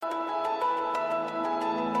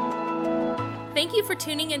Thank you for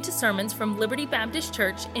tuning into sermons from Liberty Baptist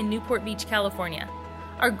Church in Newport Beach, California.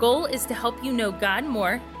 Our goal is to help you know God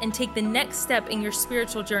more and take the next step in your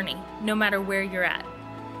spiritual journey, no matter where you're at.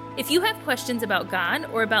 If you have questions about God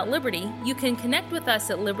or about Liberty, you can connect with us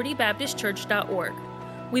at libertybaptistchurch.org.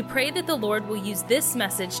 We pray that the Lord will use this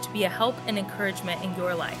message to be a help and encouragement in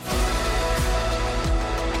your life.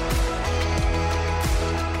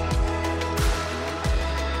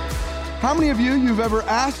 How many of you've ever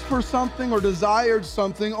asked for something or desired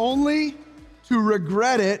something only to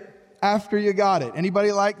regret it after you got it?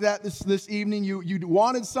 Anybody like that this evening? You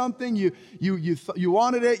wanted something, you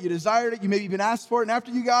wanted it, you desired it, you maybe even asked for it, and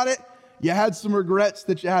after you got it, you had some regrets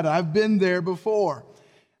that you had. I've been there before.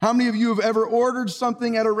 How many of you have ever ordered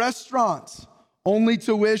something at a restaurant only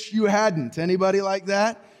to wish you hadn't? Anybody like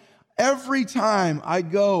that? Every time I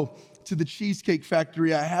go to the Cheesecake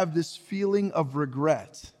Factory, I have this feeling of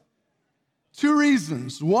regret. Two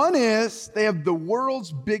reasons. One is they have the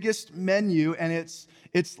world's biggest menu, and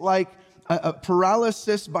it's like a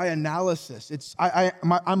paralysis by analysis.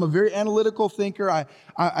 I'm a very analytical thinker.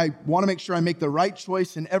 I want to make sure I make the right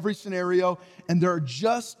choice in every scenario, and there are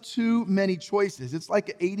just too many choices. It's like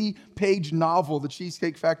an 80-page novel, the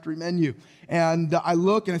Cheesecake Factory menu. And I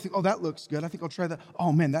look and I think, oh, that looks good. I think I'll try that.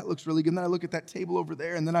 Oh man, that looks really good. And then I look at that table over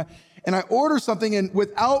there, and then I order something, and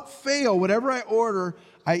without fail, whatever I order,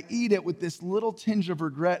 I eat it with this little tinge of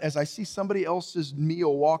regret as I see somebody else's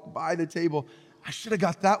meal walk by the table. I should have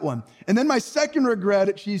got that one. And then my second regret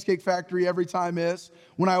at Cheesecake Factory every time is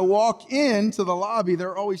when I walk into the lobby, there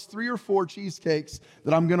are always 3 or 4 cheesecakes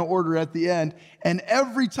that I'm going to order at the end. And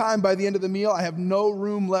every time by the end of the meal, I have no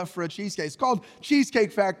room left for a cheesecake. It's called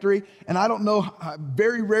Cheesecake Factory. And I don't know,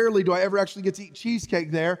 very rarely do I ever actually get to eat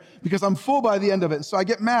cheesecake there because I'm full by the end of it. And so I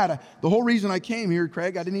get mad. The whole reason I came here,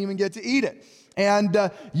 Craig, I didn't even get to eat it. And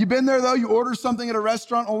you've been there, though. You order something at a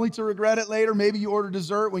restaurant only to regret it later. Maybe you order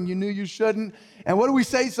dessert when you knew you shouldn't. And what do we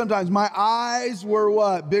say sometimes? My eyes were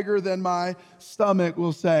what? Bigger than my stomach,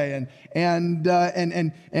 we'll say. And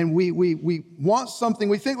we want something.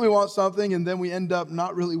 We think we want something, and then we end up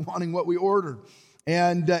not really wanting what we ordered.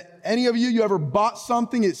 And any of you ever bought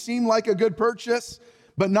something, it seemed like a good purchase,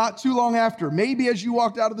 but not too long after, maybe as you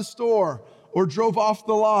walked out of the store or drove off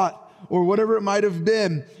the lot, or whatever it might have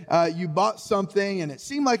been, you bought something and it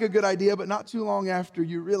seemed like a good idea, but not too long after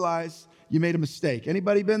you realized you made a mistake.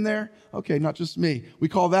 Anybody been there? Okay, not just me. We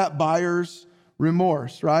call that buyer's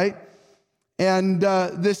remorse, right? And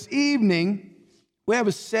this evening, we have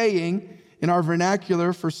a saying in our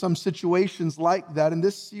vernacular for some situations like that. In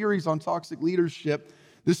this series on toxic leadership,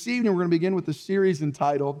 this evening we're going to begin with a series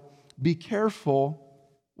entitled, Be Careful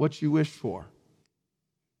What You Wish For.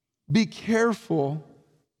 Be careful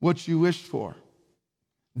what you wish for.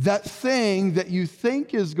 That thing that you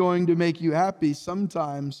think is going to make you happy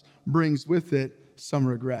sometimes brings with it some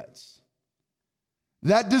regrets.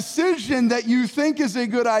 That decision that you think is a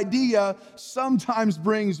good idea sometimes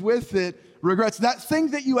brings with it regrets. That thing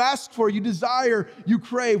that you ask for, you desire, you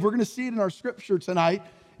crave, we're going to see it in our scripture tonight.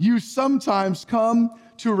 You sometimes come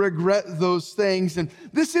to regret those things. And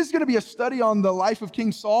this is going to be a study on the life of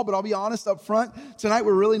King Saul, but I'll be honest up front, tonight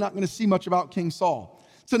we're really not going to see much about King Saul.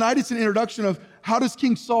 Tonight, it's an introduction of how does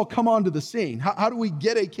King Saul come onto the scene? How do we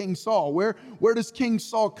get a King Saul? Where does King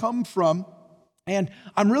Saul come from? And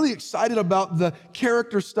I'm really excited about the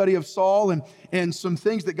character study of Saul and some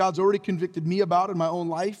things that God's already convicted me about in my own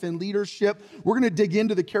life and leadership. We're going to dig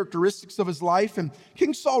into the characteristics of his life. And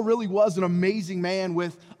King Saul really was an amazing man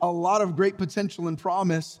with a lot of great potential and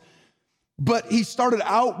promise. But he started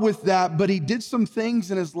out with that, but he did some things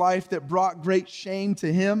in his life that brought great shame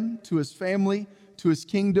to him, to his family, to his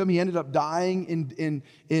kingdom. He ended up dying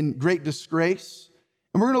in great disgrace.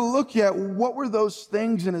 And we're going to look at what were those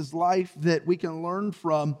things in his life that we can learn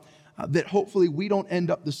from that hopefully we don't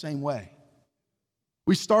end up the same way.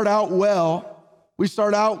 We start out well. We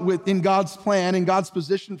start out in God's plan, in God's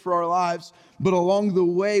position for our lives. But along the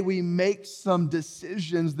way, we make some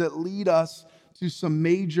decisions that lead us to some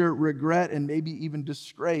major regret and maybe even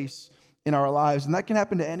disgrace in our lives. And that can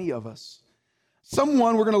happen to any of us. We're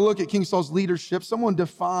going to look at King Saul's leadership. Someone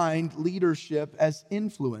defined leadership as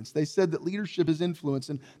influence. They said that leadership is influence,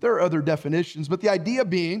 and there are other definitions, but the idea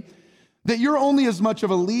being that you're only as much of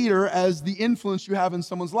a leader as the influence you have in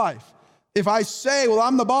someone's life. If I say, well,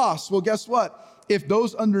 I'm the boss, well, guess what? If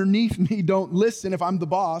those underneath me don't listen, if I'm the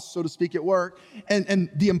boss, so to speak, at work, and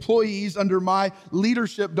the employees under my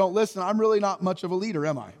leadership don't listen, I'm really not much of a leader,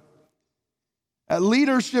 am I?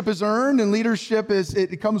 Leadership is earned, and leadership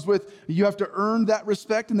it comes with, you have to earn that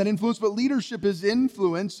respect and that influence, but leadership is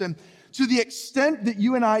influence. And to the extent that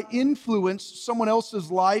you and I influence someone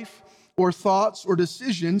else's life or thoughts or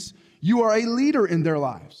decisions, you are a leader in their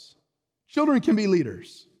lives. Children can be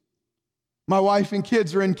leaders. My wife and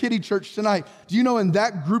kids are in kiddie church tonight. Do you know in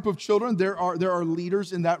that group of children, there are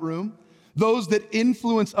leaders in that room? Those that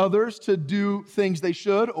influence others to do things they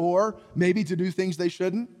should, or maybe to do things they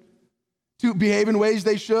shouldn't, to behave in ways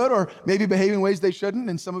they should, or maybe behave in ways they shouldn't.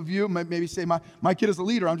 And some of you might maybe say, my kid is a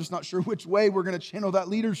leader. I'm just not sure which way we're going to channel that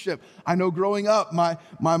leadership. I know growing up, my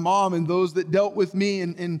mom and those that dealt with me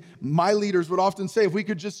and my leaders would often say, if we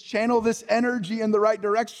could just channel this energy in the right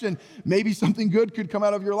direction, maybe something good could come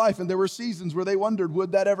out of your life. And there were seasons where they wondered,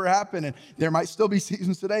 would that ever happen? And there might still be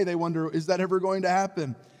seasons today they wonder, is that ever going to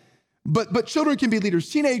happen? But children can be leaders.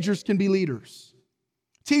 Teenagers can be leaders.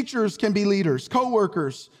 Teachers can be leaders,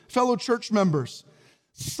 co-workers, fellow church members.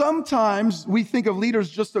 Sometimes we think of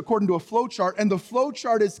leaders just according to a flow chart, and the flow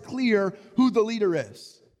chart is clear who the leader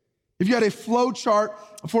is. If you had a flow chart,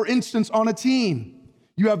 for instance, on a team,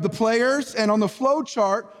 you have the players, and on the flow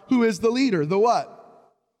chart, who is the leader? The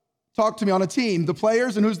what? Talk to me. On a team, the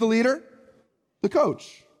players, and who's the leader? The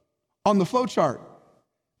coach. On the flow chart.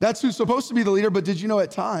 That's who's supposed to be the leader, but did you know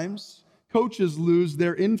at times, coaches lose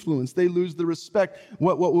their influence. They lose the respect,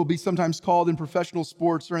 what will be sometimes called in professional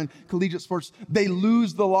sports or in collegiate sports, they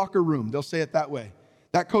lose the locker room. They'll say it that way.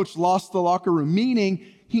 That coach lost the locker room, meaning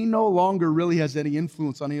he no longer really has any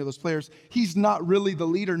influence on any of those players. He's not really the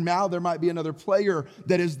leader. Now there might be another player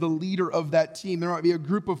that is the leader of that team. There might be a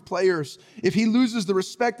group of players. If he loses the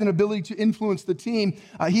respect and ability to influence the team,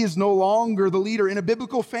 he is no longer the leader. In a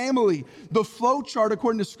biblical family, the flow chart,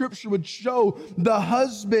 according to Scripture, would show the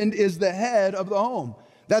husband is the head of the home.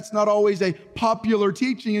 That's not always a popular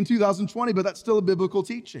teaching in 2020, but that's still a biblical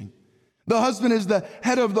teaching. The husband is the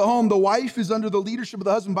head of the home. The wife is under the leadership of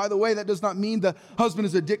the husband. By the way, that does not mean the husband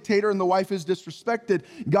is a dictator and the wife is disrespected.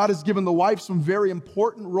 God has given the wife some very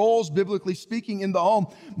important roles, biblically speaking, in the home.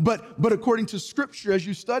 But according to Scripture, as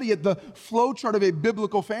you study it, the flow chart of a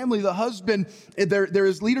biblical family, the husband, there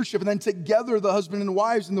is leadership. And then together, the husband and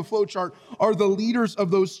wives in the flow chart are the leaders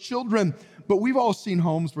of those children. But we've all seen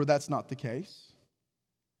homes where that's not the case,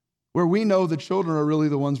 where we know the children are really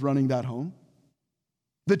the ones running that home.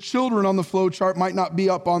 The children on the flow chart might not be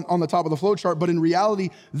up on the top of the flow chart, but in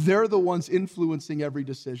reality, they're the ones influencing every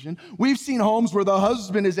decision. We've seen homes where the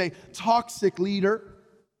husband is a toxic leader.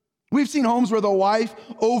 We've seen homes where the wife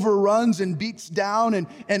overruns and beats down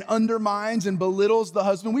and undermines and belittles the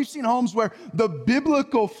husband. We've seen homes where the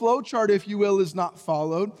biblical flow chart, if you will, is not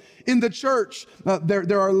followed. In the church,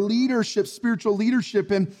 there are leadership, spiritual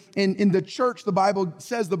leadership. In the church, the Bible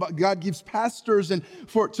says God gives pastors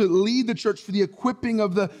to lead the church for the equipping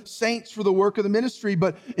of the saints for the work of the ministry.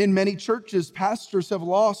 But in many churches, pastors have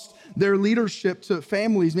lost their leadership to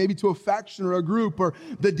families, maybe to a faction or a group, or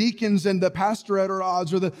the deacons and the pastorate are at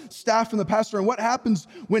odds, or the staff and the pastor. And what happens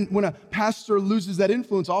when a pastor loses that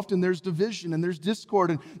influence? Often there's division and there's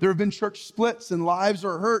discord, and there have been church splits and lives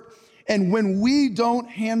are hurt. And when we don't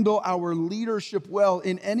handle our leadership well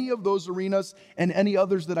in any of those arenas and any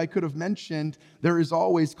others that I could have mentioned, there is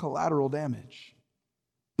always collateral damage.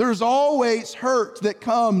 There's always hurt that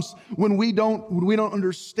comes when we don't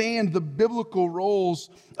understand the biblical roles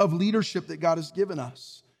of leadership that God has given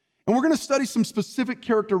us. And we're going to study some specific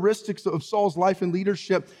characteristics of Saul's life and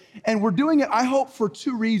leadership. And we're doing it, I hope, for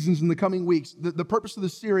two reasons in the coming weeks. The purpose of the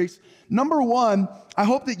series, number one, I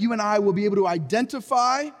hope that you and I will be able to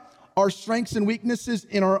identify our strengths and weaknesses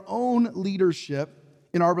in our own leadership,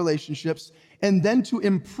 in our relationships, and then to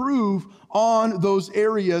improve on those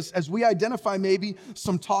areas as we identify maybe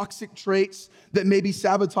some toxic traits that may be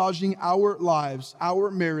sabotaging our lives, our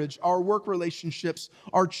marriage, our work relationships,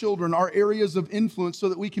 our children, our areas of influence, so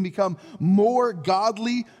that we can become more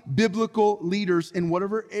godly, biblical leaders in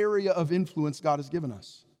whatever area of influence God has given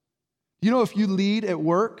us. You know, if you lead at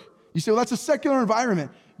work, you say, well, that's a secular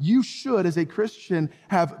environment. You should, as a Christian,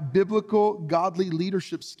 have biblical, godly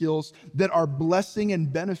leadership skills that are blessing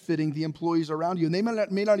and benefiting the employees around you. And they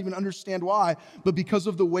may not even understand why, but because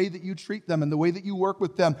of the way that you treat them and the way that you work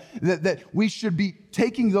with them, that we should be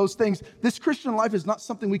taking those things. This Christian life is not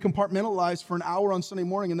something we compartmentalize for an hour on Sunday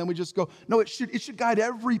morning and then we just go. No, it should guide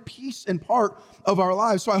every piece and part of our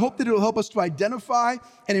lives. So I hope that it will help us to identify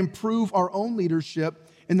and improve our own leadership.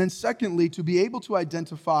 And then secondly, to be able to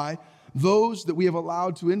identify those that we have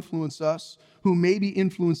allowed to influence us, who may be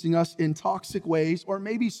influencing us in toxic ways, or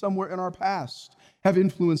maybe somewhere in our past have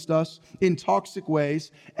influenced us in toxic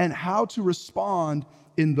ways, and how to respond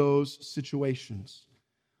in those situations.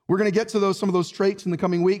 We're going to get to some of those traits in the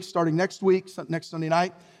coming weeks, starting next Sunday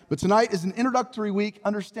night. But tonight is an introductory week,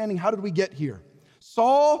 understanding how did we get here.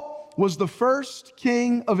 Saul was the first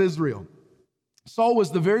king of Israel. Saul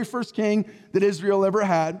was the very first king that Israel ever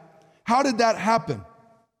had. How did that happen?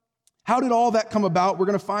 How did all that come about? We're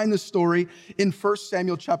going to find this story in 1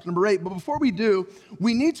 Samuel chapter number 8. But before we do,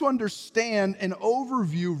 we need to understand an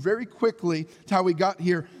overview very quickly to how we got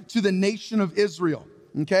here to the nation of Israel.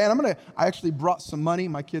 Okay, and I actually brought some money.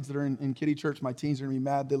 My kids that are in kiddie church, my teens are going to be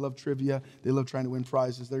mad. They love trivia. They love trying to win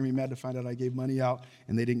prizes. They're going to be mad to find out I gave money out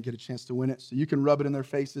and they didn't get a chance to win it. So you can rub it in their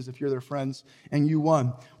faces if you're their friends and you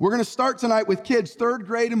won. We're going to start tonight with kids 3rd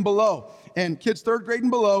grade and below. And kids 3rd grade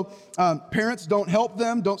and below, parents, don't help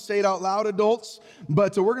them. Don't say it out loud, adults.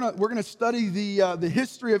 But we're gonna study the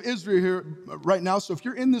history of Israel here right now. So if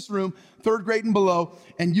you're in this room, 3rd grade and below,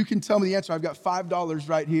 and you can tell me the answer, I've got $5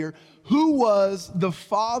 right here. Who was the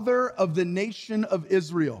father of the nation of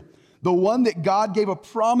Israel? The one that God gave a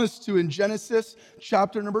promise to in Genesis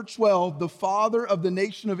chapter number 12, the father of the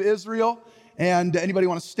nation of Israel. And anybody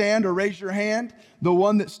want to stand or raise your hand? The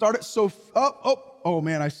one that started, oh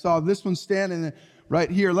man, I saw this one standing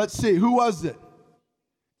right here. Let's see, who was it?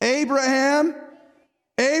 Abraham.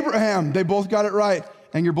 They both got it right.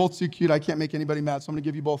 And you're both too cute. I can't make anybody mad. So I'm going to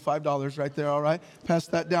give you both $5 right there, all right? Pass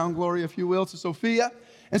that down, Gloria, if you will, to Sophia.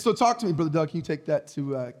 And so talk to me, Brother Doug. Can you take that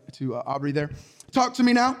to Aubrey there? Talk to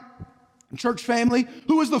me now. Church family,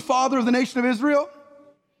 who was the father of the nation of Israel?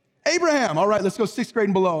 Abraham. All right, let's go 6th grade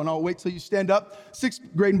and below, and I'll wait till you stand up.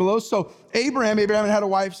 6th grade and below. So Abraham had a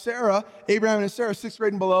wife, Sarah. Abraham and Sarah, 6th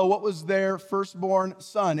grade and below. What was their firstborn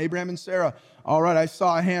son? Abraham and Sarah. All right, I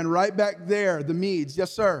saw a hand right back there. The Medes.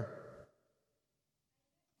 Yes, sir.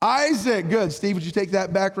 Isaac. Good. Steve, would you take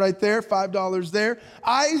that back right there? $5 there.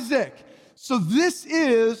 Isaac. So this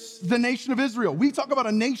is the nation of Israel. We talk about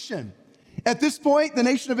a nation. At this point, the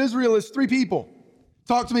nation of Israel is 3 people.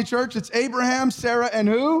 Talk to me, church. It's Abraham, Sarah, and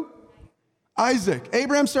who? Isaac.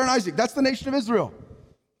 Abraham, Sarah, and Isaac. That's the nation of Israel.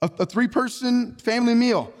 A 3-person family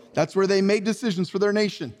meal. That's where they made decisions for their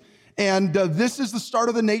nation. And this is the start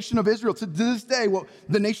of the nation of Israel. To this day,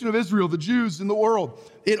 the nation of Israel, the Jews in the world,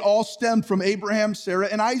 it all stemmed from Abraham, Sarah,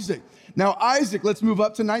 and Isaac. Now, Isaac, let's move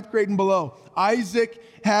up to 9th grade and below. Isaac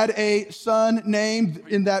had a son named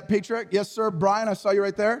in that patriarch. Yes, sir. Brian, I saw you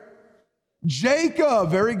right there. Jacob.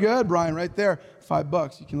 Very good, Brian, right there.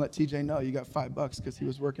 $5. You can let TJ know you got $5 because he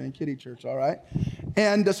was working in kiddie church, all right?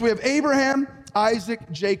 And so we have Abraham, Isaac,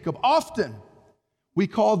 Jacob. Often, we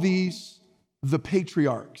call these the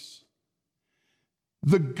patriarchs.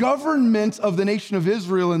 The government of the nation of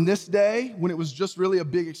Israel in this day, when it was just really a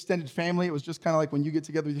big extended family, it was just kind of like when you get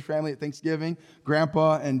together with your family at Thanksgiving,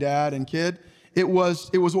 grandpa and dad and kid, it was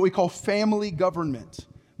what we call family government.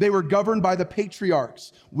 They were governed by the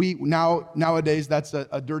patriarchs. Nowadays, that's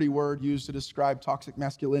a dirty word used to describe toxic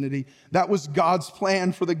masculinity. That was God's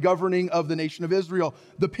plan for the governing of the nation of Israel,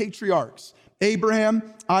 the patriarchs,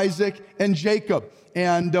 Abraham, Isaac, and Jacob.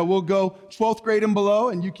 And we'll go 12th grade and below,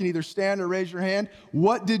 and you can either stand or raise your hand.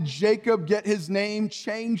 What did Jacob get his name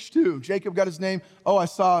changed to? Jacob got his name, I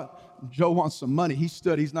saw Joe wants some money. He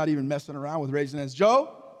stood, he's not even messing around with raising hands.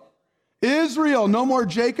 Joe? Israel, no more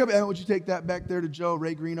Jacob. And would you take that back there to Joe,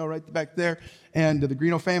 Ray Greeno right back there, and the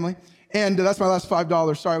Greeno family. And that's my last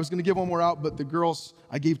 $5. Sorry, I was going to give one more out, but the girls,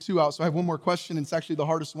 I gave 2 out. So I have one more question, and it's actually the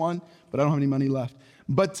hardest one, but I don't have any money left.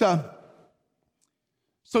 But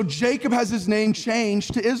so Jacob has his name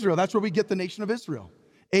changed to Israel. That's where we get the nation of Israel.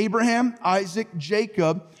 Abraham, Isaac,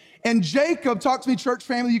 Jacob. And Jacob, talk to me, church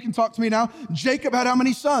family, you can talk to me now. Jacob had how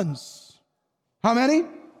many sons? How many?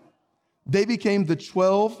 They became the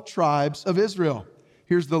 12 tribes of Israel.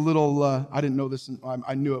 Here's the little, I didn't know this,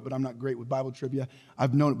 I knew it, but I'm not great with Bible trivia.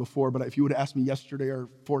 I've known it before, but if you would have asked me yesterday or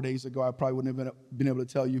 4 days ago, I probably wouldn't have been able to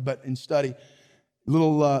tell you. But in study,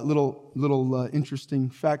 little interesting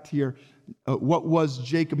fact here. What was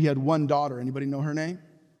Jacob? He had one daughter. Anybody know her name?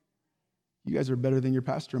 You guys are better than your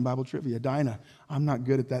pastor in Bible trivia, Dinah. I'm not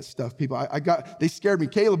good at that stuff. People, they scared me.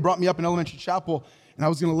 Caleb brought me up in elementary chapel, and I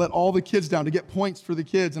was going to let all the kids down to get points for the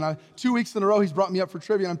kids. And 2 weeks in a row, he's brought me up for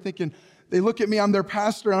trivia. And I'm thinking, they look at me, I'm their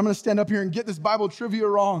pastor, and I'm going to stand up here and get this Bible trivia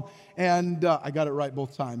wrong. And I got it right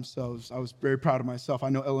both times. So I was very proud of myself. I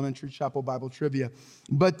know elementary chapel Bible trivia.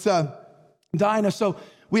 But Dinah, so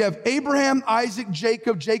we have Abraham, Isaac,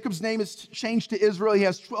 Jacob. Jacob's name is changed to Israel. He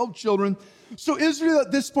has 12 children. So Israel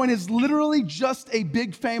at this point is literally just a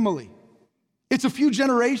big family. It's a few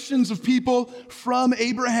generations of people from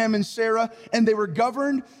Abraham and Sarah, and they were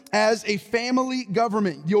governed as a family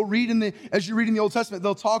government. You'll read as you read in the Old Testament,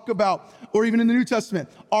 they'll talk about, or even in the New Testament,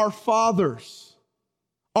 our fathers.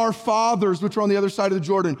 Our fathers, which are on the other side of the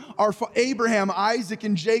Jordan, Abraham, Isaac,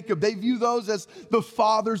 and Jacob, they view those as the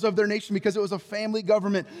fathers of their nation because it was a family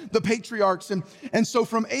government, the patriarchs. And so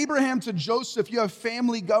from Abraham to Joseph, you have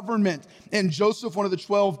family government. And Joseph, one of the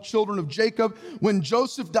 12 children of Jacob, when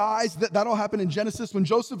Joseph dies, that'll happen in Genesis. When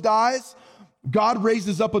Joseph dies, God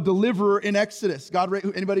raises up a deliverer in Exodus.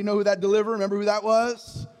 Anybody know who that deliverer? Remember who that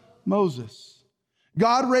was? Moses.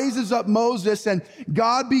 God raises up Moses, and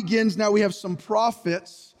God begins, now we have some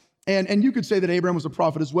prophets, and you could say that Abraham was a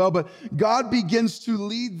prophet as well, but God begins to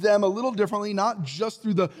lead them a little differently, not just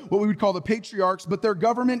through what we would call the patriarchs, but their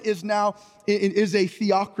government is now is a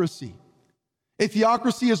theocracy. A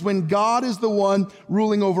theocracy is when God is the one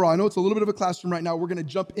ruling over all. I know it's a little bit of a classroom right now. We're going to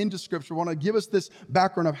jump into Scripture. I want to give us this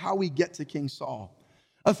background of how we get to King Saul.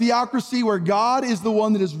 A theocracy where God is the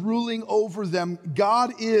one that is ruling over them.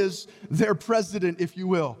 God is their president, if you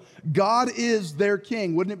will. God is their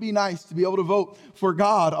king. Wouldn't it be nice to be able to vote for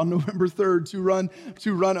God on November 3rd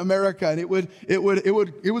to run America? And it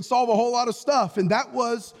would solve a whole lot of stuff. And that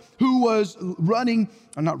was who was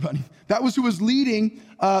that was who was leading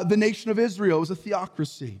the nation of Israel. It was a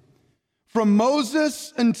theocracy. From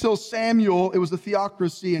Moses until Samuel, it was a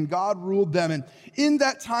theocracy, and God ruled them. And in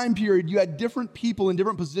that time period, you had different people in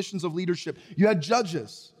different positions of leadership. You had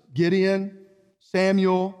judges, Gideon,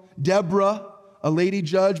 Samuel, Deborah, a lady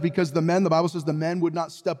judge, because the Bible says the men would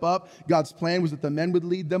not step up. God's plan was that the men would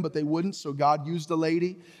lead them, but they wouldn't, so God used a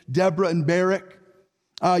lady. Deborah and Barak.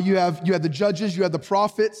 You had the judges, you had the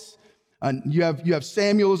prophets. You have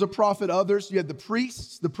Samuel as a prophet, others. You had the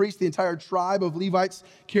priests, the entire tribe of Levites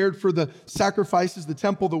cared for the sacrifices, the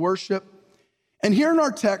temple, the worship. And here in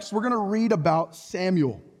our text, we're going to read about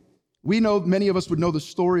Samuel. We know, many of us would know the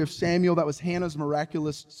story of Samuel. That was Hannah's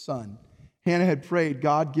miraculous son. Hannah had prayed,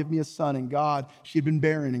 God, give me a son. And she had been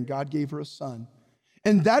barren, and God gave her a son.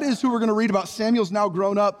 And that is who we're going to read about. Samuel's now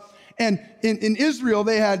grown up. And in Israel,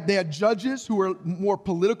 they had judges who were more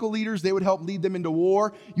political leaders. They would help lead them into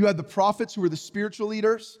war. You had the prophets who were the spiritual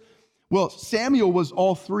leaders. Well, Samuel was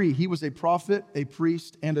all three. He was a prophet, a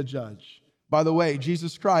priest, and a judge. By the way,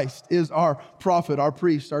 Jesus Christ is our prophet, our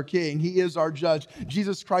priest, our king. He is our judge.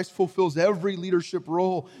 Jesus Christ fulfills every leadership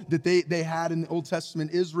role that they had in the Old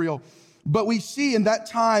Testament Israel. But we see in that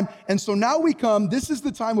time, and so now this is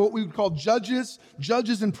the time of what we would call judges.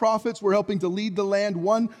 Judges and prophets were helping to lead the land,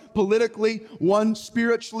 one politically, one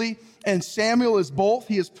spiritually. And Samuel is both.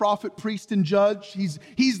 He is prophet, priest, and judge.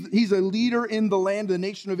 He's a leader in the land, the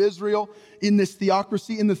nation of Israel, in this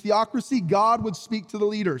theocracy. In the theocracy, God would speak to the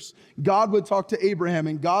leaders. God would talk to Abraham,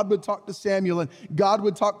 and God would talk to Samuel, and God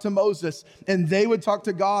would talk to Moses, and they would talk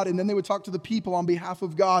to God, and then they would talk to the people on behalf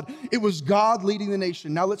of God. It was God leading the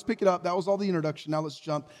nation. Now let's pick it up. That was all the introduction. Now let's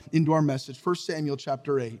jump into our message. 1 Samuel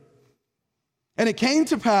chapter 8. And it came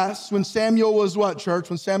to pass when Samuel was what, church?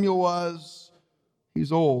 When Samuel was,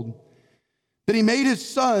 he's old, that he made his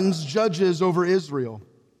sons judges over Israel.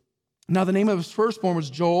 Now the name of his firstborn was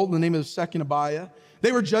Joel, the name of his second Abiah.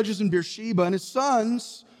 They were judges in Beersheba, and his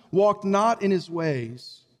sons walked not in his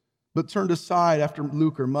ways, but turned aside after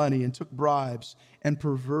lucre, money, and took bribes, and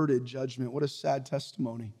perverted judgment. What a sad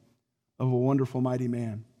testimony of a wonderful, mighty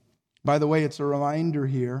man. By the way, it's a reminder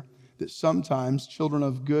here that sometimes children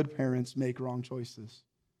of good parents make wrong choices.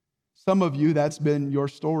 Some of you, that's been your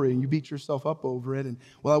story, and you beat yourself up over it. And,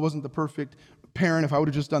 well, I wasn't the perfect parent. If I would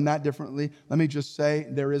have just done that differently, let me just say,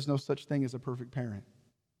 there is no such thing as a perfect parent.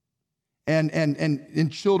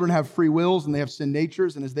 And children have free wills, and they have sin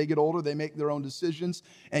natures, and as they get older, they make their own decisions.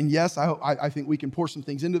 And yes, I think we can pour some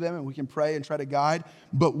things into them, and we can pray and try to guide,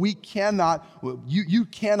 but you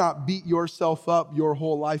cannot beat yourself up your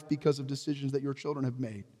whole life because of decisions that your children have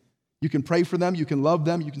made. You can pray for them, you can love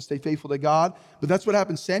them, you can stay faithful to God, but that's what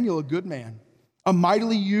happened. Samuel, a good man, a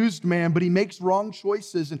mightily used man, but he makes wrong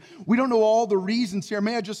choices, and we don't know all the reasons here.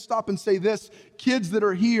 May I just stop and say this? Kids that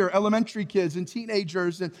are here, elementary kids and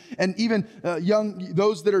teenagers, and even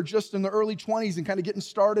those that are just in the early 20s and kind of getting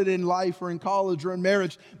started in life or in college or in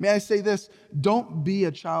marriage, may I say this? Don't be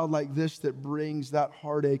a child like this that brings that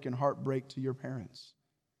heartache and heartbreak to your parents.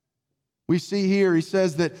 We see here, he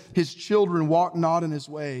says that his children walk not in his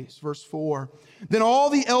ways. Verse 4. Then all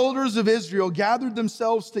the elders of Israel gathered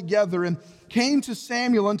themselves together and came to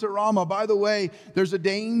Samuel unto Ramah. By the way, there's a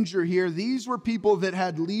danger here. These were people that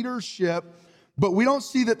had leadership, but we don't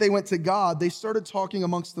see that they went to God. They started talking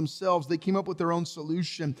amongst themselves. They came up with their own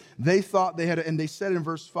solution. They thought they had it, and they said in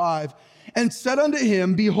verse 5, and said unto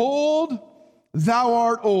him, Behold, thou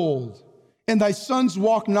art old, and thy sons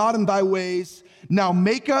walk not in thy ways. Now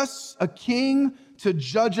make us a king to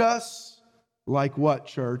judge us like what,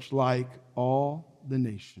 church? Like all the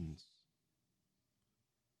nations.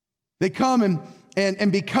 They come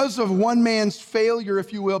And because of one man's failure,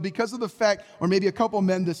 if you will, because of the fact, or maybe a couple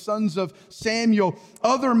men, the sons of Samuel,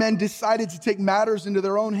 other men decided to take matters into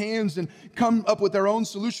their own hands and come up with their own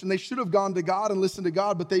solution. They should have gone to God and listened to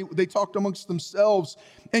God, but they talked amongst themselves.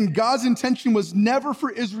 And God's intention was never for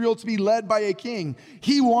Israel to be led by a king.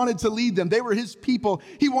 He wanted to lead them. They were his people.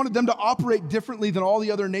 He wanted them to operate differently than all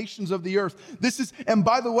the other nations of the earth. And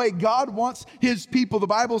by the way, God wants his people. The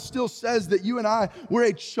Bible still says that you and I, we're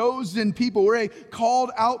a chosen people. We're a called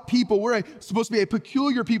out people. We're supposed to be a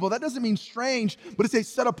peculiar people. That doesn't mean strange, but it's a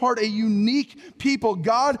set apart, a unique people.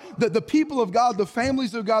 God, the people of God, the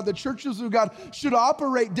families of God, the churches of God should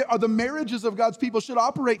operate, or the marriages of God's people should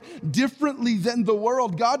operate differently than the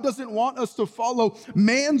world. God doesn't want us to follow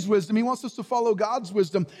man's wisdom. He wants us to follow God's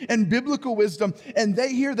wisdom and biblical wisdom. And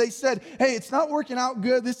they said, hey, it's not working out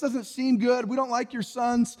good. This doesn't seem good. We don't like your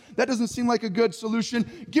sons. That doesn't seem like a good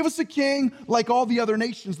solution. Give us a king like all the other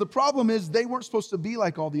nations. The problem is they weren't supposed to be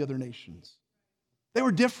like all the other nations. They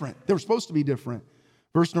were different. They were supposed to be different.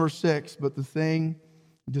 Verse number 6, but the thing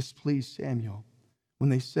displeased Samuel when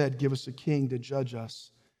they said, give us a king to judge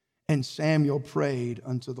us. And Samuel prayed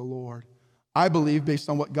unto the Lord. I believe, based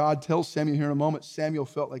on what God tells Samuel here in a moment, Samuel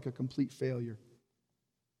felt like a complete failure.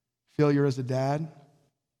 Failure as a dad,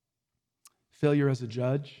 failure as a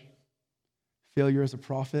judge, failure as a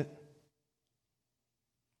prophet.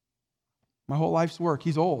 My whole life's work,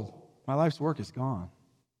 he's old. My life's work is gone.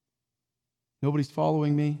 Nobody's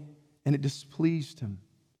following me, and it displeased him.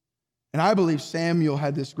 And I believe Samuel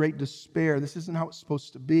had this great despair. This isn't how it's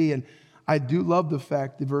supposed to be. And I do love the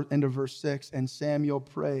fact, the end of verse 6, and Samuel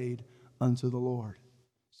prayed unto the Lord.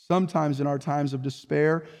 Sometimes in our times of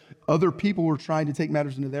despair, other people were trying to take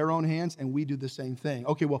matters into their own hands, and we do the same thing.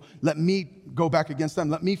 Okay, well, let me go back against them.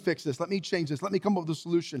 Let me fix this. Let me change this. Let me come up with a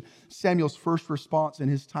solution. Samuel's first response in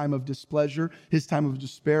his time of displeasure, his time of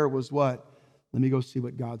despair was what? Let me go see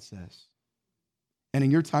what God says. And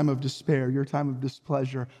in your time of despair, your time of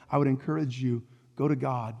displeasure, I would encourage you, go to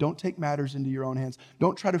God. Don't take matters into your own hands.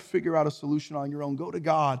 Don't try to figure out a solution on your own. Go to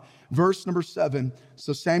God. Verse number 7.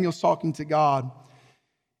 So Samuel's talking to God.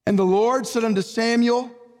 And the Lord said unto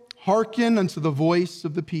Samuel, hearken unto the voice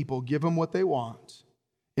of the people. Give them what they want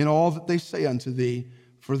in all that they say unto thee,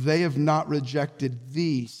 for they have not rejected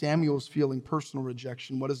thee. Samuel's feeling personal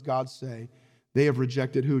rejection. What does God say? They have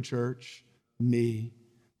rejected who, church? Me,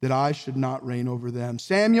 that I should not reign over them.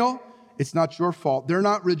 Samuel, it's not your fault. They're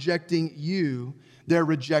not rejecting you. They're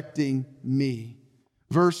rejecting me.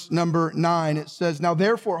 Verse number 9, it says, now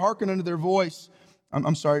therefore hearken unto their voice.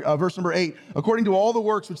 Verse number 8, according to all the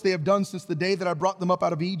works which they have done since the day that I brought them up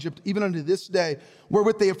out of Egypt, even unto this day,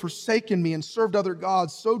 wherewith they have forsaken me and served other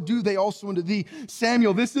gods, so do they also unto thee.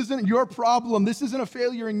 Samuel, this isn't your problem. This isn't a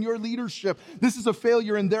failure in your leadership. This is a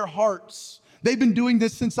failure in their hearts. They've been doing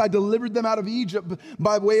this since I delivered them out of Egypt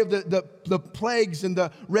by way of the plagues and the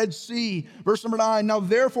Red Sea. Verse number 9, now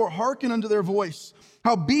therefore hearken unto their voice.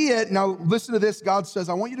 Howbeit, now listen to this, God says,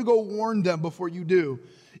 I want you to go warn them before you do.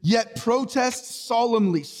 Yet protest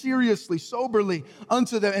solemnly, seriously, soberly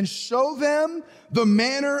unto them, and show them the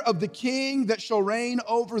manner of the king that shall reign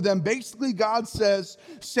over them. Basically, God says,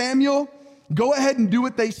 Samuel, go ahead and do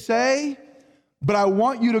what they say, but I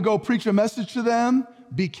want you to go preach a message to them.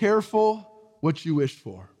 Be careful what you wish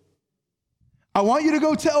for. I want you to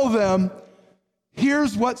go tell them,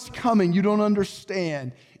 here's what's coming. You don't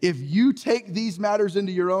understand. If you take these matters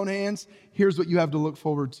into your own hands, here's what you have to look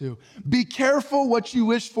forward to. Be careful what you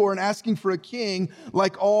wish for in asking for a king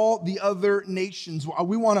like all the other nations.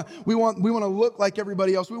 We want to look like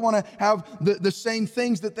everybody else. We want to have the same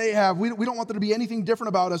things that they have. We don't want there to be anything different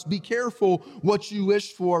about us. Be careful what you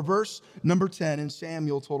wish for. Verse number 10, and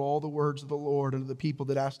Samuel told all the words of the Lord unto the people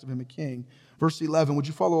that asked of him a king. Verse 11, would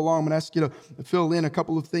you follow along? I'm going to ask you to fill in a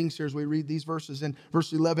couple of things here as we read these verses. In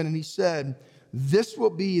verse 11, and he said, this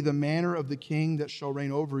will be the manner of the king that shall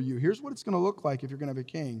reign over you. Here's what it's going to look like if you're going to have a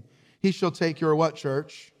king. He shall take your what,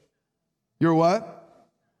 church? Your what?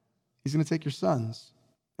 He's going to take your sons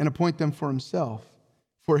and appoint them for himself,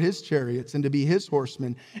 for his chariots, and to be his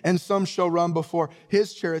horsemen. And some shall run before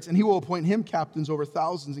his chariots, and he will appoint him captains over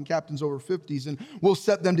thousands and captains over 50s, and will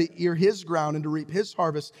set them to ear his ground and to reap his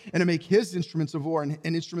harvest and to make his instruments of war and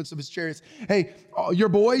instruments of his chariots. Hey, your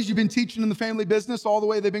boys you've been teaching in the family business all the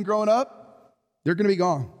way they've been growing up, they're going to be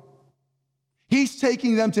gone. He's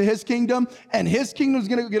taking them to his kingdom, and his kingdom is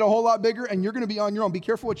going to get a whole lot bigger, and you're going to be on your own. Be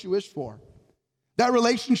careful what you wish for. That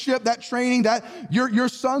relationship, that training, that your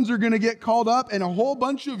sons are going to get called up, and a whole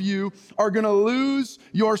bunch of you are going to lose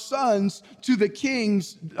your sons to the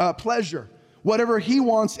king's pleasure. Whatever he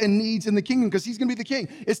wants and needs in the kingdom, because he's going to be the king.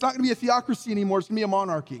 It's not going to be a theocracy anymore. It's going to be a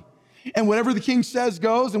monarchy. And whatever the king says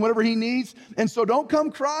goes, and whatever he needs. And so don't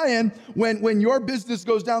come crying when your business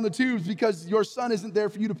goes down the tubes because your son isn't there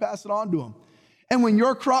for you to pass it on to him. And when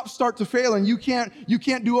your crops start to fail and you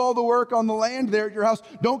can't do all the work on the land there at your house,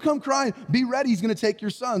 don't come crying. Be ready. He's going to take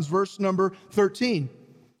your sons. Verse number 13.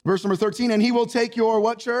 Verse number 13, and he will take your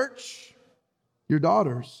what, church? Your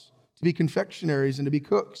daughters to be confectionaries and to be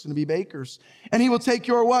cooks and to be bakers. And he will take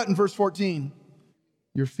your what in verse 14?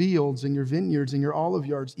 Your fields and your vineyards and your olive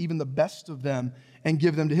yards, even the best of them, and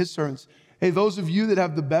give them to his servants. Hey, those of you that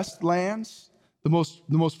have the best lands, the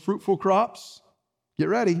most fruitful crops, get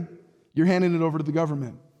ready. You're handing it over to the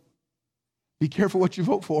government. Be careful what you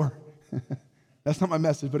vote for. That's not my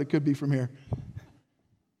message, but it could be from here.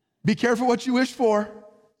 Be careful what you wish for.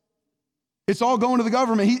 It's all going to the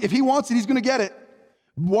government. If he wants it, he's going to get it.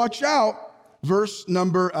 Watch out. Verse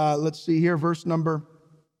number, verse number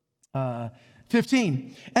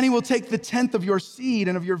 15. And he will take the tenth of your seed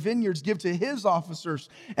and of your vineyards, give to his officers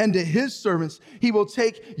and to his servants. He will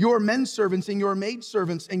take your men servants and your maid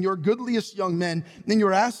servants and your goodliest young men and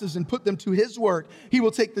your asses and put them to his work. He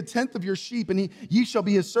will take the tenth of your sheep and ye shall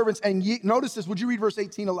be his servants. And notice this. Would you read verse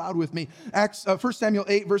 18 aloud with me? 1 Samuel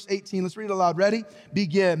 8, verse 18. Let's read it aloud. Ready?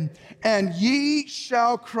 Begin. And ye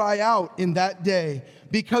shall cry out in that day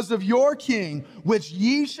because of your king, which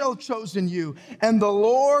ye shall chosen you, and the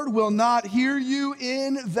Lord will not hear you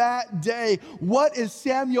in that day. What is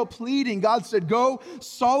Samuel pleading? God said, go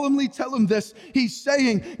solemnly tell him this. He's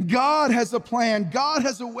saying, God has a plan. God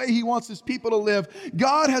has a way he wants his people to live.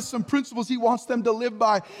 God has some principles he wants them to live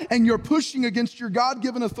by, and you're pushing against your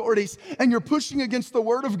God-given authorities, and you're pushing against the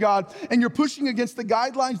word of God, and you're pushing against the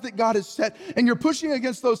guidelines that God has set, and you're pushing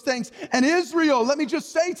against those things. And Israel, let me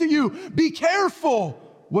just say to you, be careful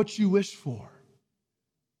what you wish for.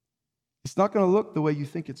 It's not going to look the way you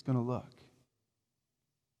think it's going to look.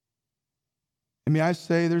 And may I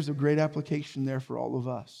say there's a great application there for all of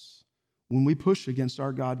us. When we push against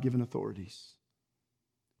our God-given authorities,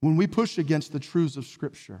 when we push against the truths of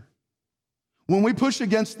Scripture, when we push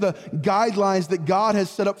against the guidelines that God has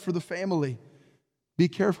set up for the family, be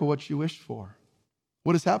careful what you wish for.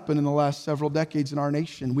 What has happened in the last several decades in our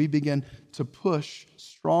nation? We begin to push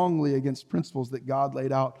strongly against principles that God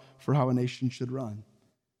laid out for how a nation should run,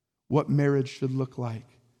 what marriage should look like,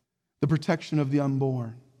 the protection of the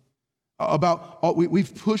unborn.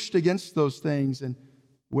 We've pushed against those things, and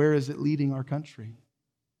where is it leading our country?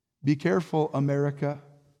 Be careful, America,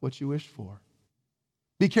 what you wish for.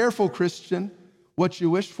 Be careful, Christian, what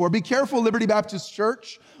you wish for. Be careful, Liberty Baptist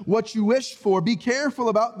Church, what you wish for. Be careful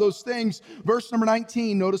about those things. Verse number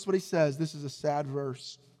 19, notice what he says. This is a sad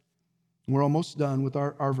verse. We're almost done with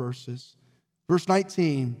our verses. Verse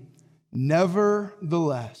 19,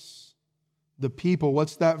 nevertheless, the people,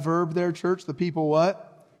 what's that verb there, church? The people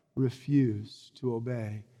what? Refuse to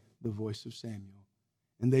obey the voice of Samuel.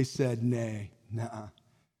 And they said, nay,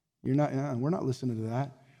 we're not listening to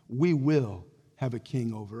that. We will have a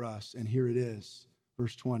king over us. And here it is,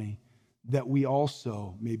 verse 20, that we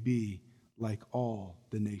also may be like all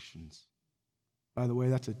the nations. By the way,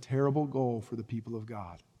 that's a terrible goal for the people of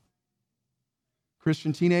God.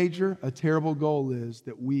 Christian teenager, a terrible goal is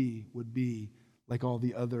that we would be like all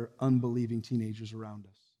the other unbelieving teenagers around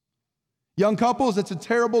us. Young couples, it's a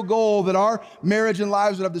terrible goal that our marriage and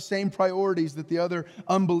lives would have the same priorities that the other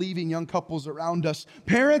unbelieving young couples around us.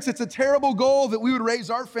 Parents, it's a terrible goal that we would raise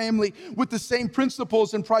our family with the same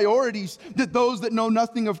principles and priorities that those that know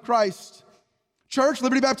nothing of Christ. Church,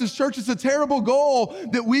 Liberty Baptist Church, it's a terrible goal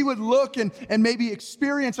that we would look and maybe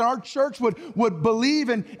experience, and our church would believe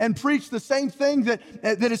and preach the same thing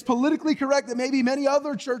that is politically correct that maybe many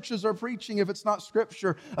other churches are preaching if it's not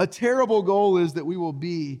Scripture. A terrible goal is that we will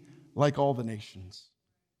be like all the nations.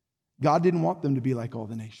 God didn't want them to be like all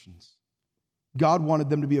the nations. God wanted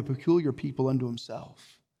them to be a peculiar people unto himself.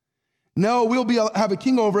 No, have a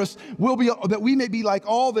king over us. That we may be like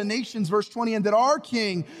all the nations, verse 20, and that our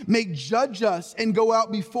king may judge us and go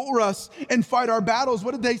out before us and fight our battles.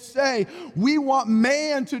 What did they say? We want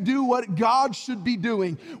man to do what God should be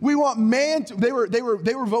doing. We want man to, they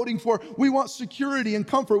were voting for, we want security and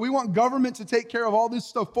comfort. We want government to take care of all this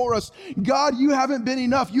stuff for us. God, you haven't been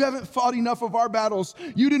enough. You haven't fought enough of our battles.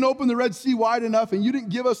 You didn't open the Red Sea wide enough, and you didn't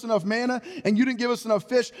give us enough manna, and you didn't give us enough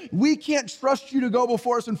fish. We can't trust you to go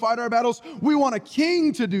before us and fight our battles. We want a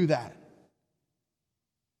king to do that.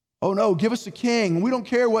 Oh no, give us a king. We don't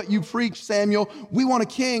care what you preach, Samuel. We want a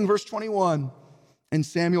king. Verse 21. And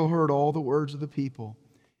Samuel heard all the words of the people,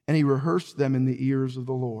 and he rehearsed them in the ears of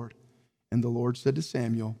the Lord. And the Lord said to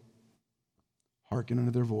Samuel, hearken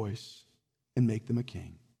unto their voice, and make them a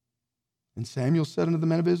king. And Samuel said unto the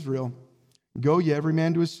men of Israel, go ye every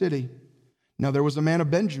man to his city. Now there was a man of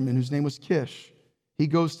Benjamin whose name was Kish. He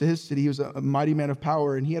goes to his city. He was a mighty man of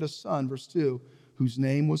power, and he had a son, verse 2, whose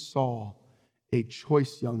name was Saul, a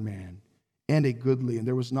choice young man and a goodly. And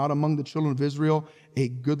there was not among the children of Israel a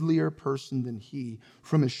goodlier person than he.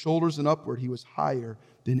 From his shoulders and upward, he was higher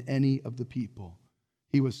than any of the people.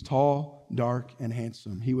 He was tall, dark, and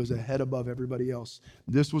handsome. He was a head above everybody else.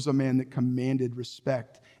 This was a man that commanded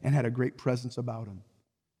respect and had a great presence about him.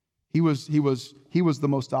 He was the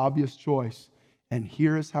most obvious choice. And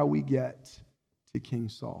here is how we get to King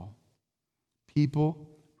Saul. People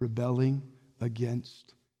rebelling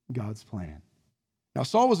against God's plan. Now,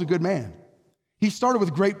 Saul was a good man. He started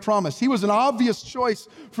with great promise. He was an obvious choice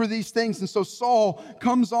for these things. And so Saul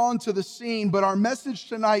comes on to the scene. But our message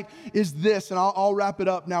tonight is this, and I'll wrap it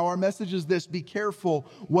up now. Our message is this: be careful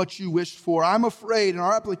what you wish for. I'm afraid in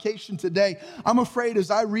our application today, I'm afraid as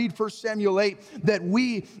I read 1 Samuel 8,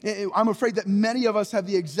 I'm afraid that many of us have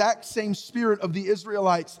the exact same spirit of the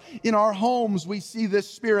Israelites. In our homes, we see this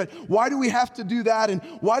spirit. Why do we have to do that? And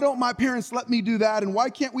why don't my parents let me do that? And why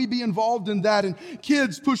can't we be involved in that? And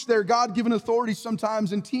kids push their God-given authority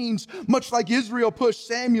sometimes, and teens, much like Israel pushed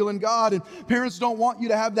Samuel and God, and parents don't want you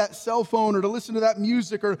to have that cell phone or to listen to that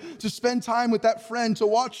music or to spend time with that friend, to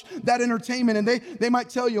watch that entertainment. And they might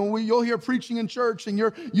tell you, and you'll hear preaching in church and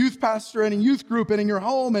your youth pastor and in youth group and in your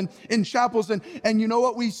home and in chapels, and you know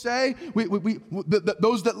what we say?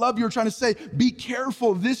 Those that love you are trying to say, be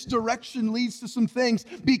careful. This direction leads to some things.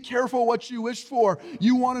 Be careful what you wish for.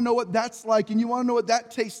 You want to know what that's like, and you want to know what that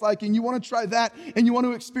tastes like, and you want to try that, and you want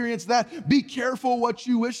to experience that. Be careful what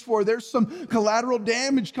you wish for. There's some collateral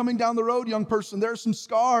damage coming down the road, young person. There are some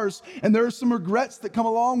scars, and there are some regrets that come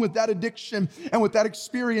along with that addiction and with that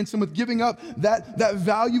experience and with giving up that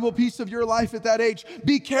valuable piece of your life at that age.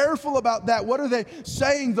 Be careful about that. What are they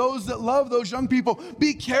saying, those that love those young people?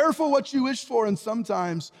 Be careful what you wish for. And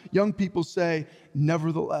sometimes young people say,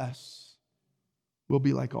 nevertheless, we'll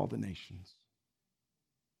be like all the nations.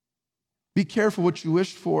 Be careful what you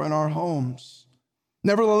wish for in our homes.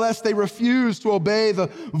 Nevertheless, they refuse to obey the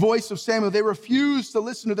voice of Samuel. They refuse to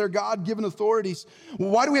listen to their God-given authorities.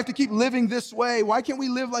 Why do we have to keep living this way? Why can't we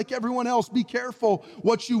live like everyone else? Be careful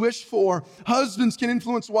what you wish for. Husbands can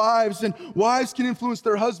influence wives, and wives can influence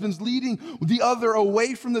their husbands, leading the other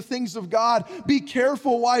away from the things of God. Be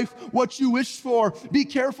careful, wife, what you wish for. Be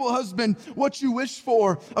careful, husband, what you wish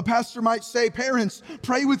for. A pastor might say, parents,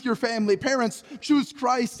 pray with your family. Parents, choose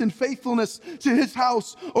Christ and faithfulness to his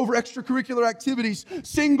house over extracurricular activities.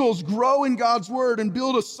 Singles, grow in God's word and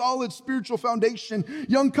build a solid spiritual foundation.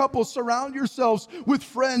 Young couples, surround yourselves with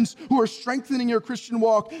friends who are strengthening your Christian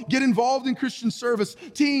walk. Get involved in Christian service.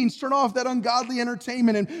 Teens, turn off that ungodly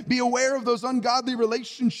entertainment and be aware of those ungodly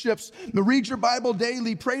relationships. Read your Bible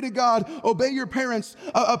daily. Pray to God. Obey your parents.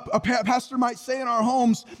 A pastor might say in our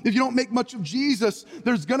homes, if you don't make much of Jesus,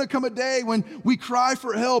 there's going to come a day when we cry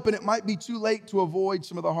for help, and it might be too late to avoid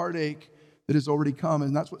some of the heartache that has already come.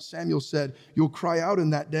 And that's what Samuel said. You'll cry out in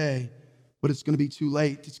that day, but it's going to be too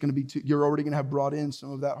late. You're already going to have brought in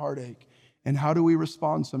some of that heartache. And how do we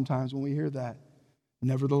respond sometimes when we hear that?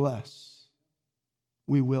 Nevertheless,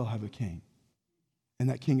 we will have a king. And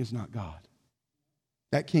that king is not God.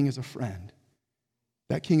 That king is a friend.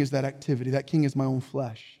 That king is that activity. That king is my own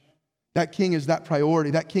flesh. That king is that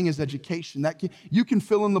priority. That king is education. That king, you can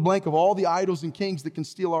fill in the blank of all the idols and kings that can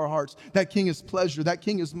steal our hearts. That king is pleasure. That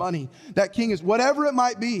king is money. That king is whatever it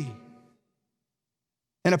might be.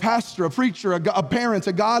 And a pastor, a preacher, a parent,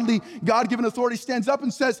 a godly, God-given authority stands up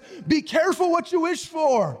and says, be careful what you wish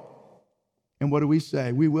for. And what do we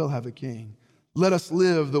say? We will have a king. Let us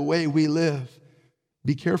live the way we live.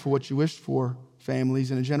 Be careful what you wish for. Families,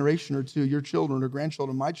 in a generation or two, your children or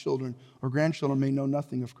grandchildren, my children or grandchildren may know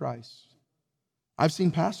nothing of Christ. I've seen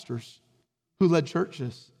pastors who led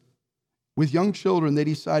churches. With young children, they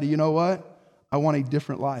decided, you know what? I want a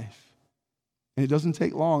different life. And it doesn't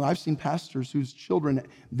take long. I've seen pastors whose children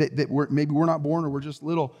that were not born or were just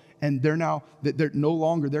little, and they're no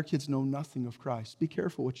longer, their kids know nothing of Christ. Be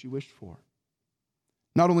careful what you wish for.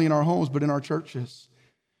 Not only in our homes, but in our churches.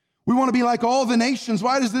 We want to be like all the nations.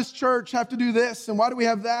 Why does this church have to do this? And why do we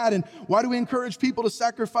have that? And why do we encourage people to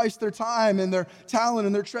sacrifice their time and their talent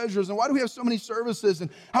and their treasures? And why do we have so many services?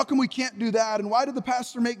 And how come we can't do that? And why did the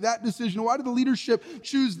pastor make that decision? Why did the leadership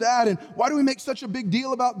choose that? And why do we make such a big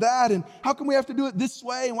deal about that? And how come we have to do it this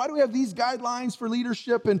way? And why do we have these guidelines for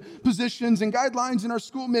leadership and positions and guidelines in our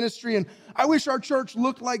school ministry? And I wish our church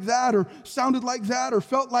looked like that or sounded like that or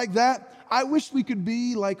felt like that. I wish we could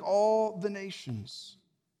be like all the nations.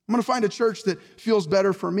 I'm going to find a church that feels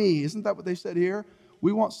better for me. Isn't that what they said here?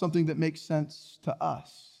 We want something that makes sense to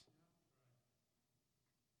us.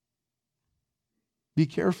 Be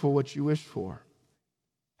careful what you wish for.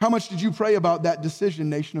 How much did you pray about that decision,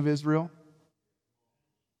 nation of Israel?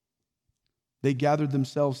 They gathered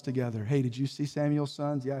themselves together. Hey, did you see Samuel's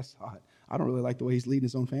sons? Yeah, I saw it. I don't really like the way he's leading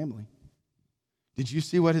his own family. Did you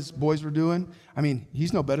see what his boys were doing? I mean,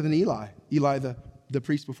 he's no better than Eli. Eli, the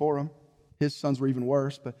priest before him. His sons were even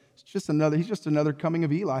worse, but he's just another coming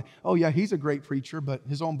of Eli. Oh yeah, he's a great preacher, but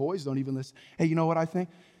his own boys don't even listen. Hey, you know what I think?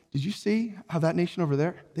 Did you see how that nation over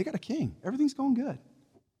there, they got a king. Everything's going good.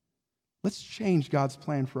 Let's change God's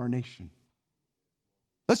plan for our nation.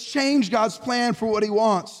 Let's change God's plan for what he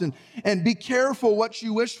wants, and be careful what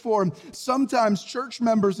you wish for. And sometimes church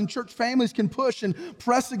members and church families can push and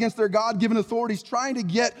press against their God-given authorities, trying to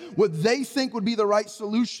get what they think would be the right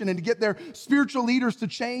solution and to get their spiritual leaders to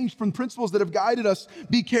change from principles that have guided us.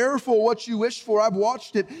 Be careful what you wish for. I've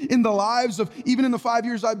watched it in the lives of, even in the 5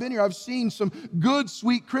 years I've been here, I've seen some good,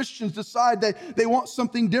 sweet Christians decide that they want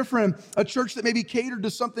something different, a church that maybe catered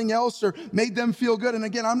to something else or made them feel good. And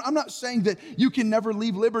again, I'm not saying that you can never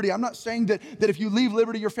leave Liberty. I'm not saying that if you leave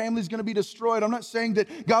Liberty, your family's going to be destroyed. I'm not saying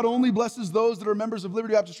that God only blesses those that are members of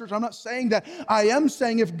Liberty Baptist Church. I'm not saying that. I am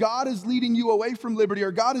saying if God is leading you away from Liberty,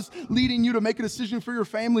 or God is leading you to make a decision for your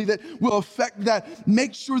family that will affect that,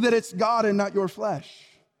 make sure that it's God and not your flesh.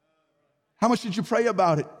 How much did you pray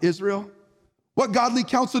about it, Israel? What godly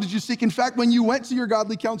counsel did you seek? In fact, when you went to your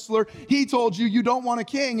godly counselor, he told you you don't want a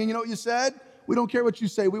king. And you know what you said? We don't care what you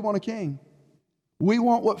say. We want a king. We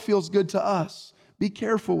want what feels good to us. Be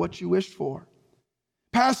careful what you wish for.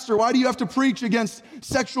 Pastor, why do you have to preach against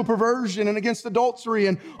sexual perversion and against adultery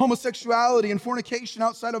and homosexuality and fornication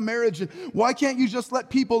outside of marriage? And why can't you just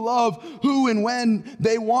let people love who and when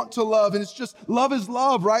they want to love? And it's just, love is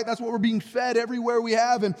love, right? That's what we're being fed everywhere we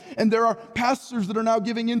have. And there are pastors that are now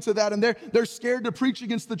giving into that, and they're scared to preach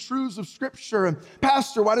against the truths of Scripture. And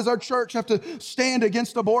Pastor, why does our church have to stand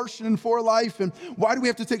against abortion and for life? And why do we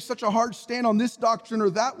have to take such a hard stand on this doctrine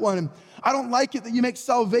or that one? And I don't like it that you make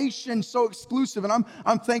salvation so exclusive. And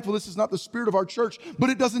I'm thankful this is not the spirit of our church,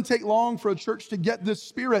 but it doesn't take long for a church to get this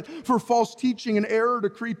spirit for false teaching and error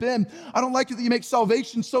to creep in. I don't like it that you make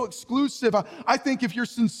salvation so exclusive. I think if you're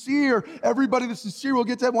sincere, everybody that's sincere will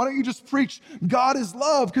get to heaven. Why don't you just preach God is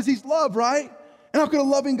love? Because he's love, right? And how could a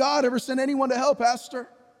loving God ever send anyone to hell, Pastor?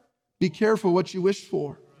 Be careful what you wish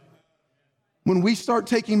for. When we start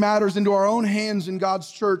taking matters into our own hands in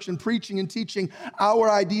God's church and preaching and teaching our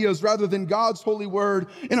ideas rather than God's holy word,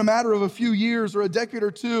 in a matter of a few years or a decade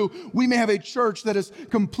or two, we may have a church that is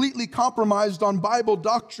completely compromised on Bible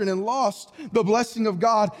doctrine and lost the blessing of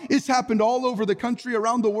God. It's happened all over the country,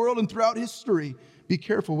 around the world, and throughout history. Be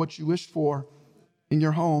careful what you wish for in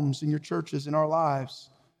your homes, in your churches, in our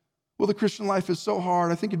lives. Well, the Christian life is so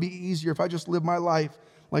hard. I think it'd be easier if I just lived my life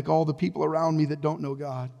like all the people around me that don't know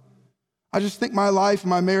God. I just think my life,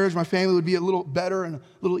 my marriage, my family would be a little better and a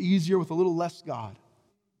little easier with a little less God,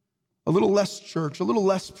 a little less church, a little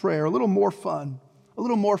less prayer, a little more fun, a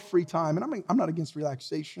little more free time. And I'm not against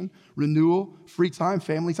relaxation, renewal, free time,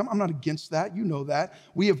 family time. I'm not against that. You know that.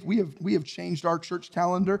 We have changed our church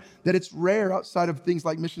calendar, that it's rare outside of things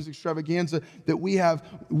like Missions Extravaganza that we have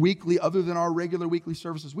weekly, other than our regular weekly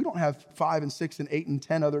services. We don't have 5 and 6 and 8 and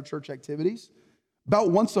 10 other church activities.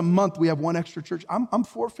 About once a month, we have one extra church. I'm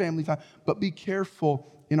for family time, but be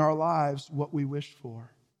careful in our lives what we wish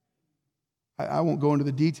for. I won't go into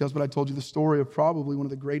the details, but I told you the story of probably one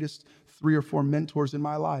of the greatest 3 or 4 mentors in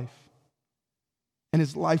my life. And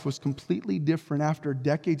his life was completely different after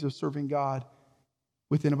decades of serving God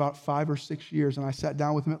within about 5 or 6 years. And I sat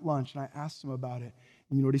down with him at lunch, and I asked him about it.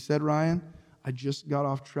 And you know what he said, Ryan? I just got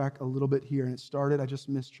off track a little bit here, and it started, I just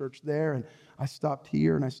missed church there, and I stopped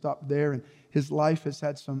here, and I stopped there, and his life has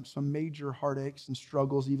had some major heartaches and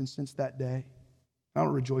struggles even since that day. I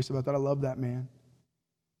don't rejoice about that. I love that man.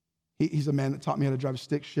 He's a man that taught me how to drive a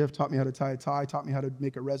stick shift, taught me how to tie a tie, taught me how to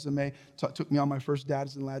make a resume, took me on my first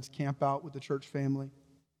Dads and Lads camp out with the church family.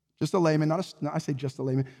 Just a layman, I say just a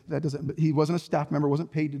layman, but he wasn't a staff member,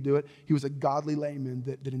 wasn't paid to do it. He was a godly layman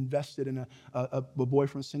that invested in a boy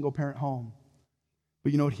from a single parent home.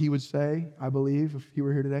 But you know what he would say, I believe, if he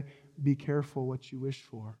were here today? Be careful what you wish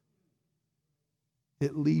for.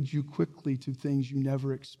 It leads you quickly to things you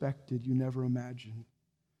never expected, you never imagined.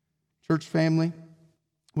 Church family,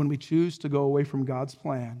 when we choose to go away from God's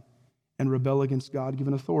plan and rebel against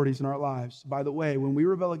God-given authorities in our lives, by the way, when we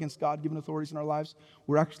rebel against God-given authorities in our lives,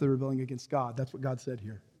 we're actually rebelling against God. That's what God said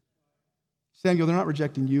here. Samuel, they're not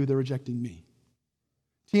rejecting you, they're rejecting me.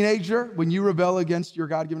 Teenager, when you rebel against your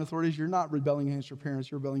God-given authorities, you're not rebelling against your parents,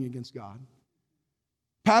 you're rebelling against God.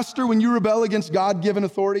 Pastor, when you rebel against God-given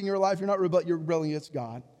authority in your life, you're rebelling against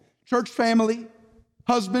God. Church family,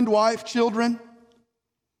 husband, wife, children,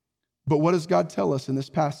 But what does God tell us in this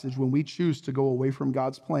passage when we choose to go away from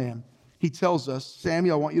God's plan? He tells us,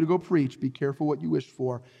 Samuel, I want you to go preach. Be careful what you wish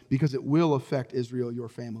for, because it will affect Israel, your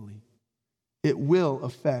family. It will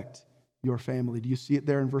affect your family. Do you see it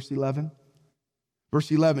there in verse 11?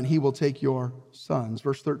 Verse 11, he will take your sons.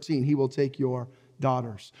 Verse 13, he will take your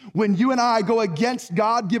daughters. When you and I go against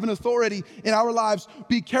God-given authority in our lives,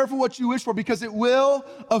 be careful what you wish for, because it will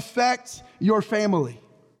affect your family.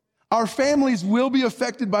 Our families will be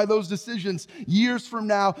affected by those decisions years from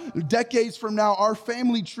now, decades from now. Our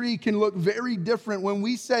family tree can look very different when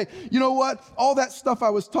we say, you know what, all that stuff I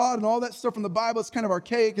was taught and all that stuff from the Bible, it's kind of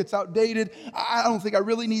archaic, it's outdated. I don't think I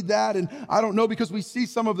really need that. And I don't know, because we see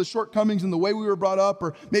some of the shortcomings in the way we were brought up,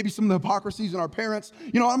 or maybe some of the hypocrisies in our parents.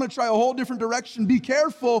 You know, I'm going to try a whole different direction. Be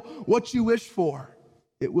careful what you wish for.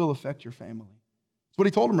 It will affect your family. That's what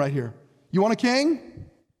he told him right here. You want a king?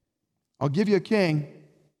 I'll give you a king.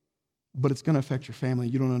 But it's going to affect your family.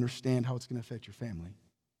 You don't understand how it's going to affect your family.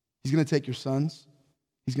 He's going to take your sons.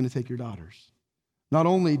 He's going to take your daughters. Not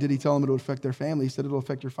only did he tell them it would affect their family, he said it'll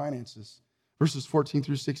affect your finances. Verses 14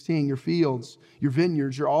 through 16, your fields, your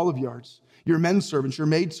vineyards, your olive yards, your men servants, your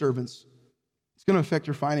maid servants. It's going to affect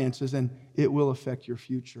your finances, and it will affect your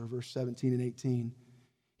future. Verse 17 and 18.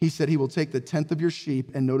 He said he will take the tenth of your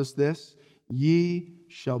sheep, and notice this, ye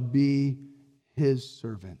shall be his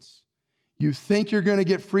servants. You think you're going to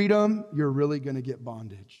get freedom, you're really going to get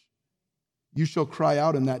bondage. You shall cry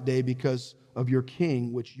out in that day because of your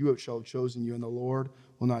king, which you shall have chosen you, and the Lord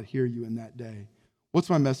will not hear you in that day. What's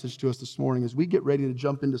my message to us this morning as we get ready to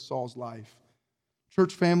jump into Saul's life?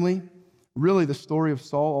 Church family, really the story of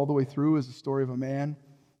Saul all the way through is the story of a man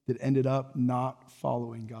that ended up not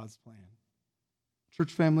following God's plan.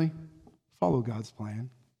 Church family, follow God's plan.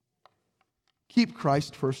 Keep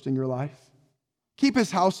Christ first in your life. Keep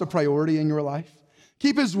his house a priority in your life.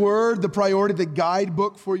 Keep his word the priority, the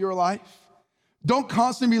guidebook for your life. Don't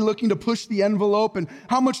constantly be looking to push the envelope and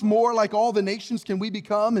how much more like all the nations can we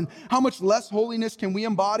become, and how much less holiness can we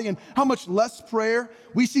embody, and how much less prayer.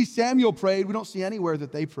 We see Samuel prayed. We don't see anywhere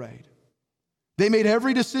that they prayed. They made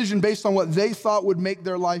every decision based on what they thought would make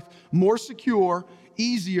their life more secure,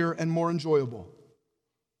 easier, and more enjoyable.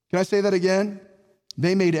 Can I say that again?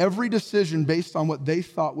 They made every decision based on what they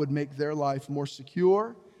thought would make their life more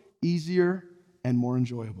secure, easier, and more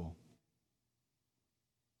enjoyable.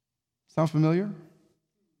 Sound familiar?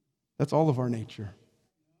 That's all of our nature.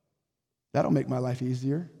 That'll make my life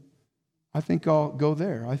easier. I think I'll go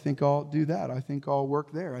there. I think I'll do that. I think I'll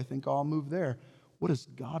work there. I think I'll move there. What does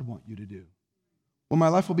God want you to do? Well, my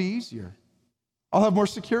life will be easier. I'll have more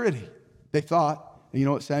security. They thought. And you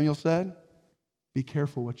know what Samuel said? Be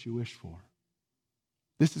careful what you wish for.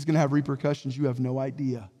 This is going to have repercussions you have no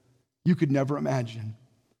idea. You could never imagine.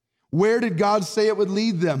 Where did God say it would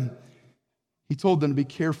lead them? He told them to be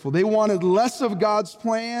careful. They wanted less of God's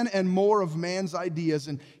plan and more of man's ideas.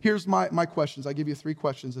 And here's my questions. I give you 3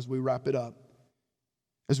 questions as we wrap it up.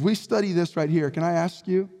 As we study this right here, can I ask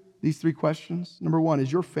you these 3 questions? Number 1,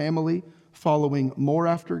 is your family following more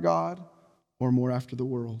after God or more after the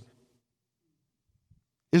world?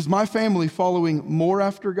 Is my family following more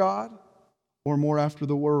after God or more after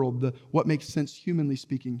the world? What makes sense humanly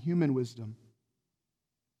speaking, human wisdom.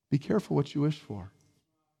 Be careful what you wish for.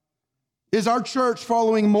 Is our church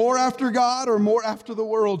following more after God or more after the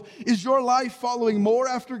world? Is your life following more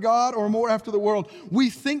after God or more after the world? We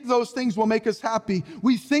think those things will make us happy.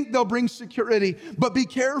 We think they'll bring security, but be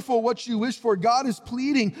careful what you wish for. God is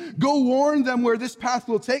pleading. Go warn them where this path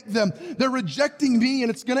will take them. They're rejecting me and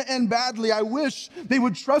it's going to end badly. I wish they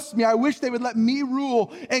would trust me. I wish they would let me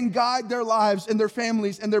rule and guide their lives and their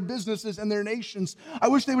families and their businesses and their nations. I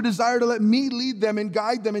wish they would desire to let me lead them and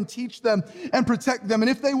guide them and teach them and protect them. And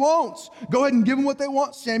if they won't, go ahead and give them what they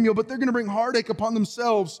want, Samuel, but they're going to bring heartache upon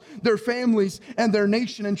themselves, their families, and their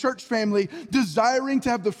nation. And church family, desiring to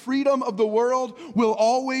have the freedom of the world will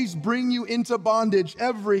always bring you into bondage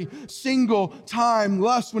every single time.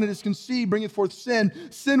 Lust, when it is conceived, bringeth forth sin.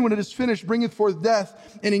 Sin, when it is finished, bringeth forth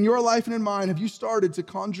death. And in your life and in mine, have you started to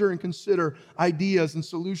conjure and consider ideas and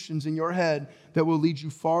solutions in your head that will lead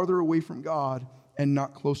you farther away from God and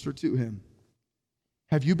not closer to Him?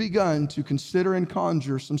 Have you begun to consider and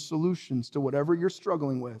conjure some solutions to whatever you're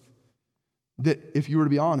struggling with that, if you were to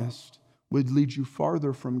be honest, would lead you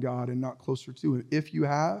farther from God and not closer to Him? If you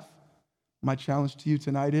have, my challenge to you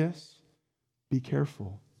tonight is, be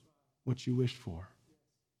careful what you wish for.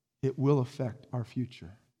 It will affect our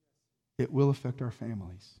future. It will affect our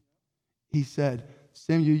families. He said,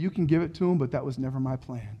 Samuel, you can give it to him, but that was never my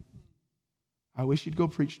plan. I wish you'd go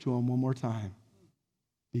preach to him one more time.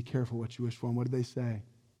 Be careful what you wish for. And what did they say?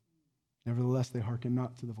 Nevertheless, they hearkened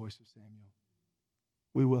not to the voice of Samuel.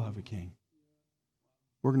 we will have a king.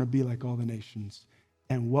 We're going to be like all the nations.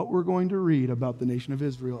 And what we're going to read about the nation of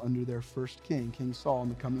Israel under their first king, King Saul, in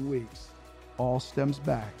the coming weeks, all stems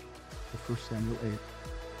back to 1 Samuel 8.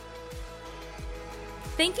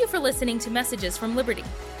 Thank you for listening to Messages from Liberty.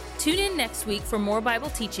 Tune in next week for more Bible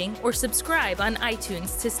teaching or subscribe on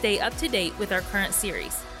iTunes to stay up to date with our current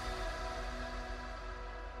series.